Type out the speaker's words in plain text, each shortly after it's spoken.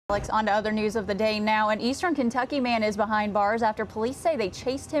Alex, on to other news of the day now. An eastern Kentucky man is behind bars after police say they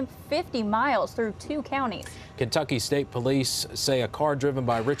chased him 50 miles through 2 counties. Kentucky State Police say a car driven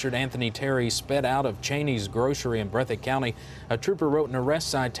by Richard Anthony Terry sped out of Cheney's Grocery in Breathitt County. A trooper wrote an arrest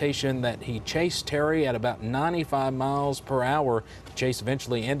citation that he chased Terry at about 95 miles per hour. The chase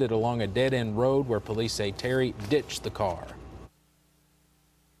eventually ended along a dead-end road where police say Terry ditched the car.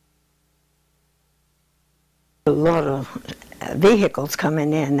 A lot of vehicles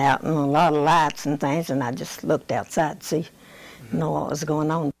coming in and out and a lot of lights and things, and I just looked outside to see what was going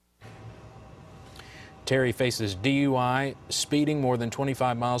on. Terry faces DUI, speeding more than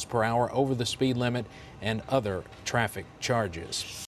 25 miles per hour over the speed limit, and other traffic charges.